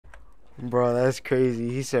Bro, that's crazy.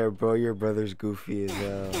 He said, bro, your brother's goofy as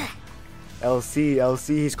hell. LC,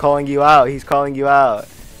 he's calling you out. He's calling you out.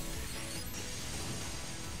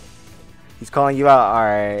 He's calling you out.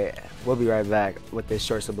 Alright. We'll be right back with this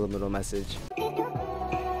short subliminal message.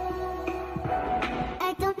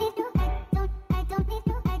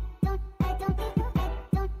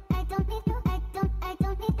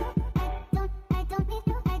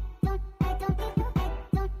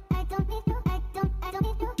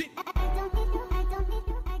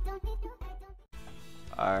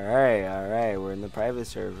 Alright, we're in the private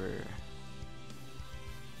server.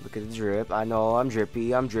 Look at the drip. I know I'm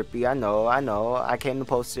drippy, I know. I came to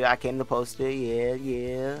post it,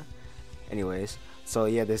 yeah. Anyways, so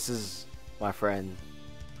yeah, this is my friend,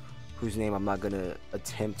 whose name I'm not gonna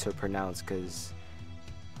attempt to pronounce, cause...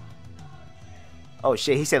 Oh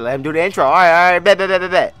shit, he said let him do the intro. Alright,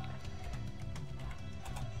 bet.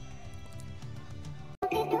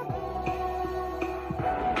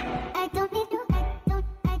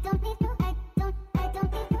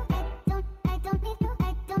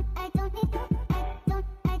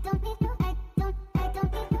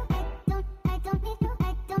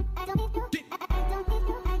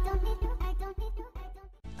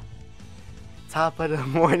 Top of the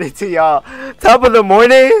morning to y'all. Top of the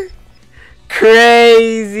morning?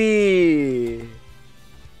 Crazy.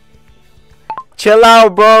 Chill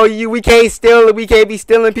out, bro. We can't be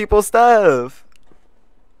stealing people's stuff.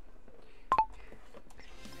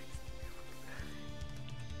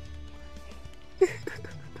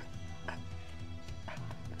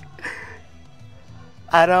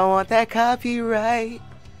 I don't want that copyright.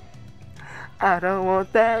 I don't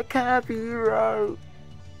want that copyright.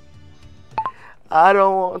 I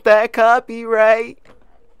don't want that copyright.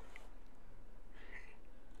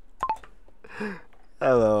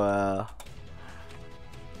 LOL.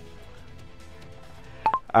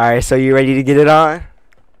 Alright, so you ready to get it on?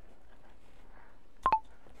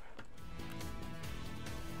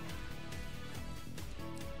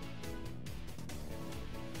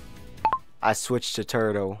 I switched to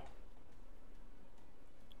turtle.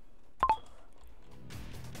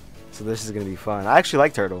 So this is gonna be fun. I actually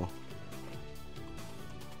like turtle.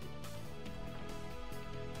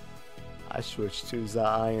 I switched to the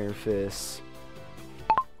Iron Fist.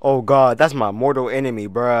 Oh god, that's my mortal enemy,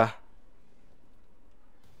 bruh.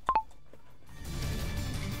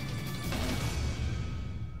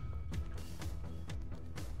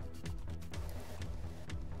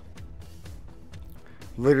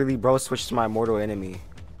 Literally, bro, switched to my mortal enemy.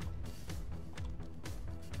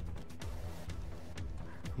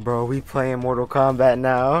 Bro, we playing Mortal Kombat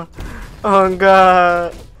now. Oh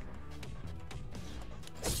god.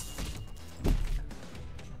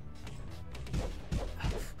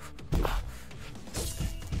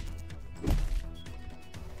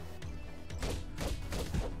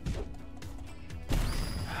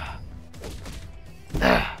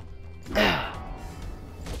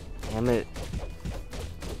 Damn it.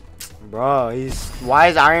 Bro, why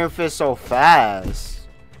is Iron Fist so fast?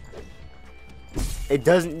 It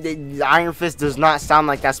doesn't, the Iron Fist does not sound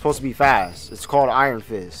like that's supposed to be fast. It's called Iron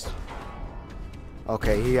Fist.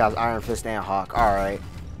 Okay, he has Iron Fist and Hawk. Alright.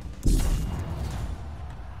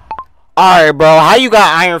 Alright, bro. How you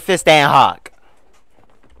got Iron Fist and Hawk?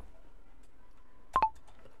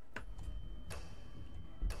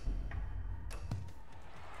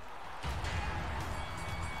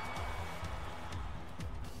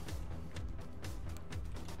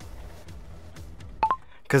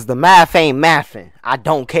 Cause the math ain't mathing. I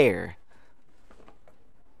don't care.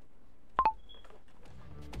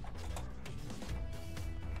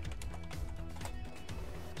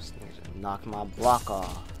 Just need to knock my block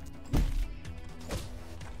off.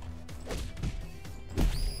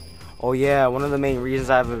 Oh yeah, one of the main reasons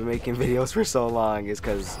I've been making videos for so long is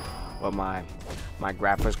cause well, my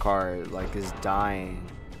graphics card like is dying.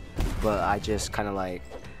 But I just kind of like,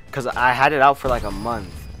 cause I had it out for like a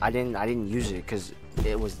month. I didn't use it cause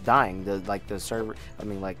it was dying. The server, I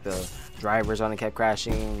mean like the drivers on it kept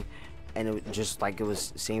crashing, and it just like it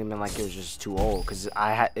was seeming like it was just too old. Cause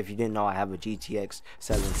if you didn't know, I have a GTX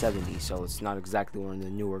 770, so it's not exactly one of the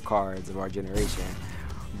newer cards of our generation.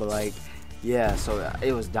 But like, yeah, so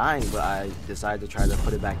it was dying, but I decided to try to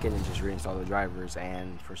put it back in and just reinstall the drivers,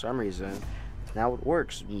 and for some reason now it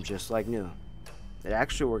works just like new. It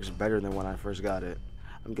actually works better than when I first got it.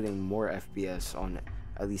 I'm getting more FPS on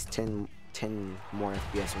at least 10 more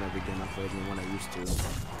FPS on every game I played than what I used to,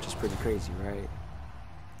 which is pretty crazy, right?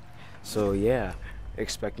 So yeah,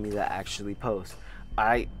 expect me to actually post.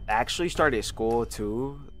 I actually started school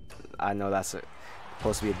too. I know that's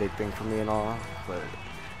supposed to be a big thing for me and all, but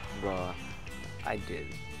bro, I did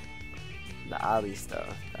the alley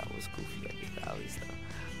stuff. That was goofy. I did the alley stuff.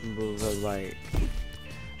 Because like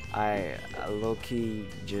I low key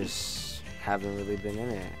just haven't really been in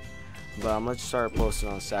it. But I'm gonna start posting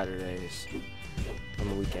on Saturdays, on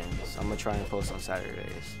the weekends. I'm gonna try and post on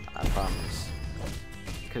Saturdays. I promise.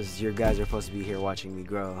 Cause your guys are supposed to be here watching me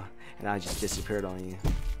grow, and I just disappeared on you.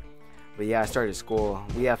 But yeah, I started school.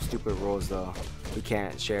 We have stupid rules though. We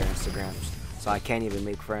can't share Instagrams, so I can't even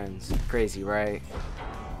make friends. Crazy, right?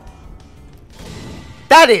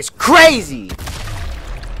 That is crazy!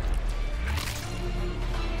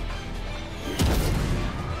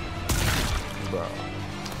 Bro.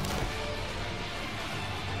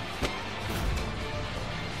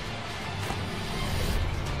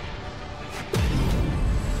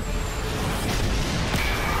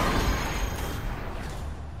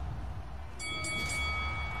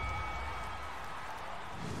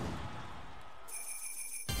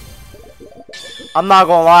 I'm not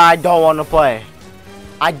gonna lie, I don't want to play.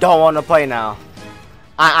 I don't want to play now.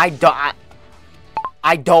 I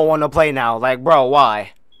don't want to play now. Like, bro,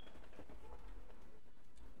 why?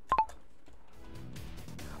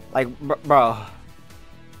 Like, bro.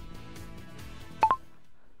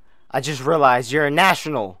 I just realized you're a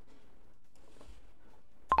national.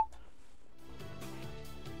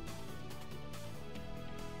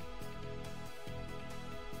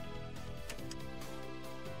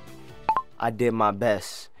 I did my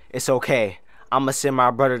best. It's okay. I'ma send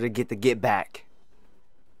my brother to get back.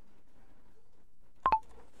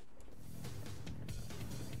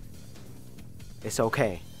 It's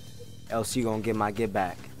okay. Else you gonna get my get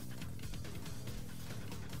back.